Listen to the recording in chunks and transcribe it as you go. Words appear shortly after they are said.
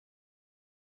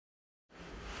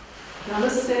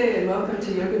Namaste and welcome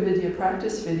to Yoga Vidya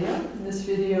practice video. In this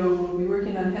video we'll be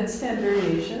working on headstand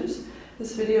variations.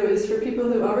 This video is for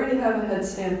people who already have a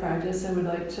headstand practice and would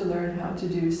like to learn how to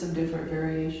do some different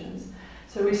variations.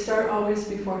 So we start always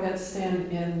before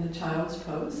headstand in the child's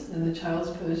pose. In the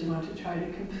child's pose you want to try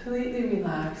to completely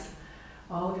relax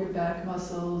all of your back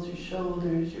muscles, your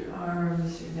shoulders, your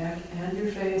arms, your neck and your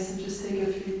face, and just take a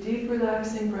few deep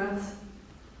relaxing breaths.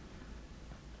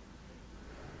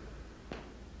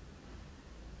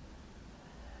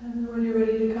 And when you're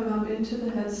ready to come up into the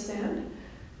headstand,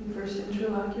 you first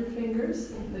interlock your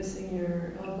fingers, placing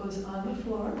your elbows on the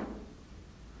floor.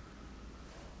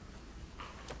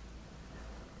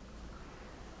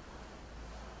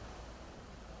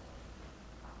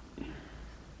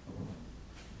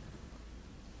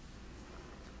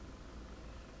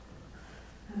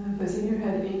 And then placing your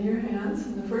head in your hands.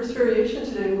 And the first variation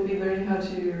today will be learning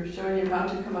showing you how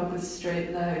to come up with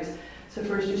straight legs. So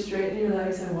first you straighten your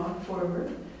legs and walk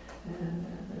forward. And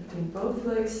lifting both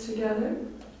legs together.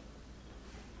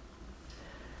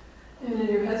 And in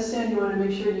your headstand you want to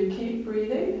make sure you keep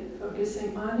breathing,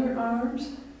 focusing on your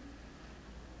arms.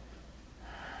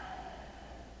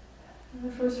 And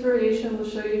the first variation we'll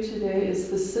show you today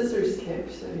is the scissors kick.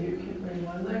 So you can bring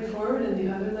one leg forward and the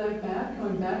other leg back,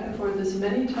 going back and forth as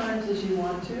many times as you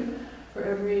want to. For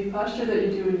every posture that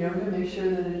you do in yoga, make sure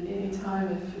that at any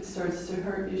time if it starts to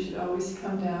hurt, you should always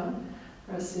come down,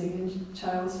 resting in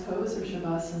child's pose or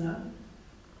shavasana.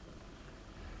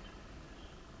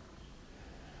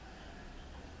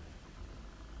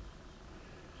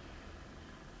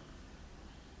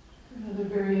 Another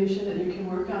variation that you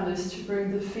can work on is to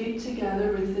bring the feet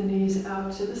together with the knees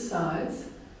out to the sides.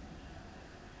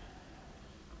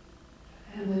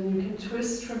 And then you can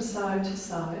twist from side to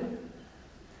side.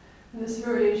 And this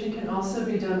variation can also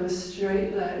be done with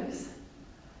straight legs,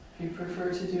 if you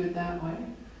prefer to do it that way.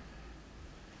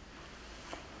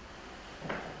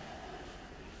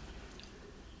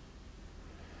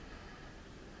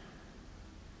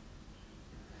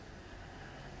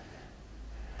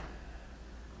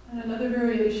 And another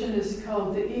variation is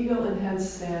called the eagle and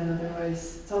headstand,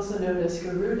 otherwise it's also known as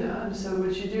Garuda. And so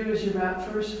what you do is you wrap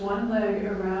first one leg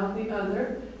around the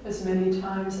other as many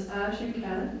times as you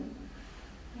can.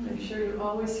 Make sure you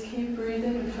always keep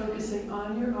breathing and focusing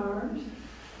on your arms.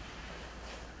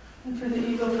 And for the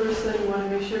eagle first, then you want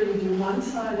to make sure you do one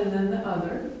side and then the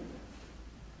other.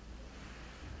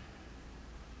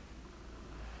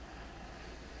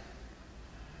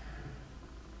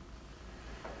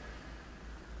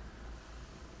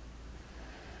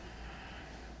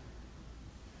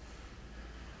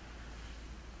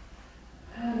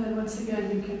 And then once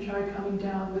again, you can try coming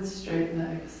down with straight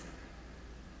legs.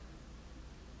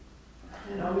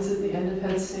 And always at the end of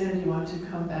headstand, you want to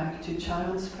come back to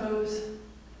child's pose,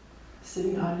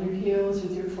 sitting on your heels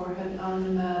with your forehead on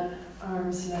the mat,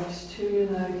 arms next to your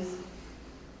legs.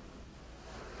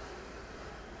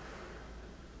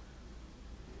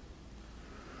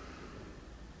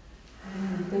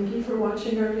 And thank you for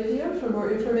watching our video. For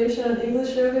more information on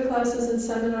English yoga classes and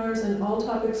seminars and all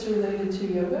topics related to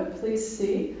yoga, please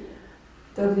see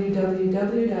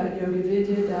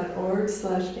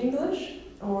www.yogavidya.org/English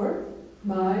or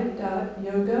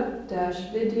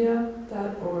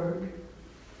my.yoga-vidya.org.